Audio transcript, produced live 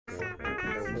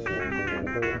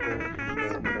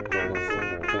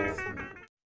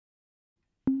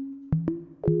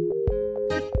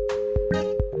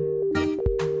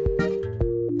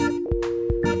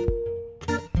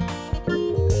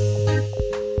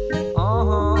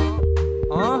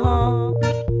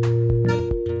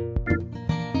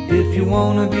If you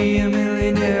wanna be a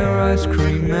millionaire, ice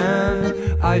cream man,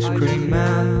 ice cream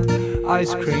man,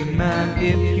 ice cream man.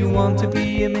 If you want to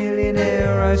be a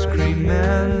millionaire, ice cream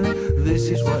man, this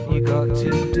is what you got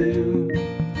to do.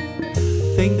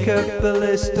 Think up a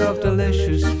list of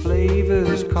delicious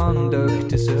flavors,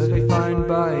 conduct a survey, find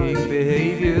buying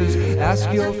behaviors.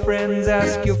 Ask your friends,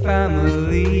 ask your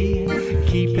family,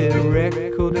 keep a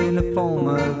record in the form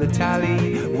of a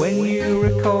tally. When you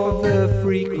record the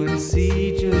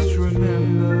frequency, just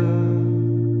remember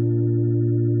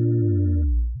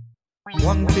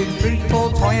 1, 2, 3,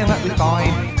 4, tie 'em up with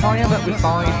 5, tie 'em up with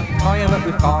 5, tie 'em up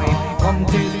with 5. 1,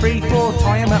 2, 3, 4,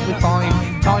 tie 'em up with 5,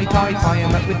 tie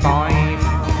 'em up with 5.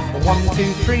 1,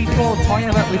 2, 3, 4, tie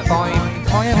 'em up with 5,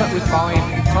 tie 'em up with 5,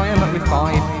 tie 'em up with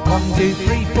 5. 1, 2,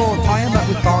 3, 4, tie 'em up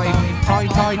with 5,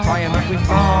 tie 'em up with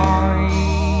 5.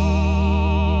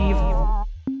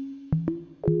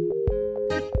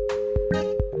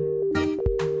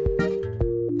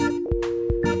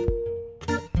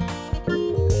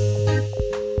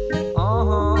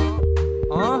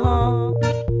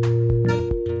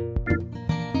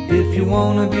 If you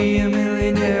wanna be a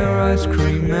millionaire, ice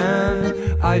cream man,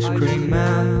 ice cream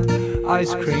man,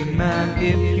 ice cream man.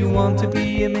 If you want to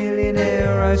be a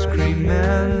millionaire, ice cream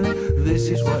man, this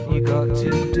is what you got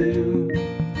to do.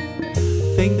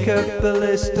 Think up a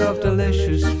list of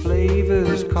delicious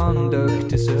flavors,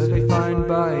 conduct a survey, find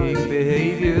buying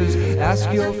behaviors.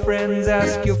 Ask your friends,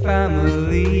 ask your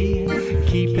family,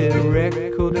 keep a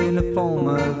record in the form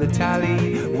of a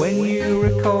tally. When you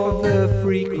record the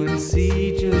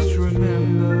frequency, just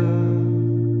remember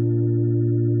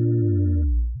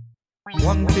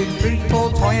 1, 2, 3, 4,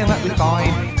 tie 'em up with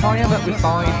 5, tie 'em up with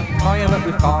 5, tie 'em up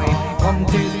with 5. 1,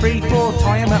 2, 3, 4,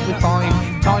 tie 'em up with 5,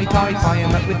 tie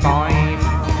 'em up with 5.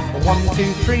 1,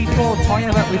 2, 3, 4, tie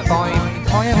 'em up with 5,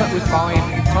 tie 'em up with 5,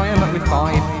 tie 'em up with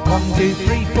 5. 1, 2,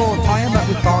 3, 4, tie 'em up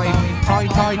with 5,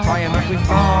 tie 'em up with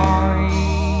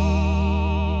 5.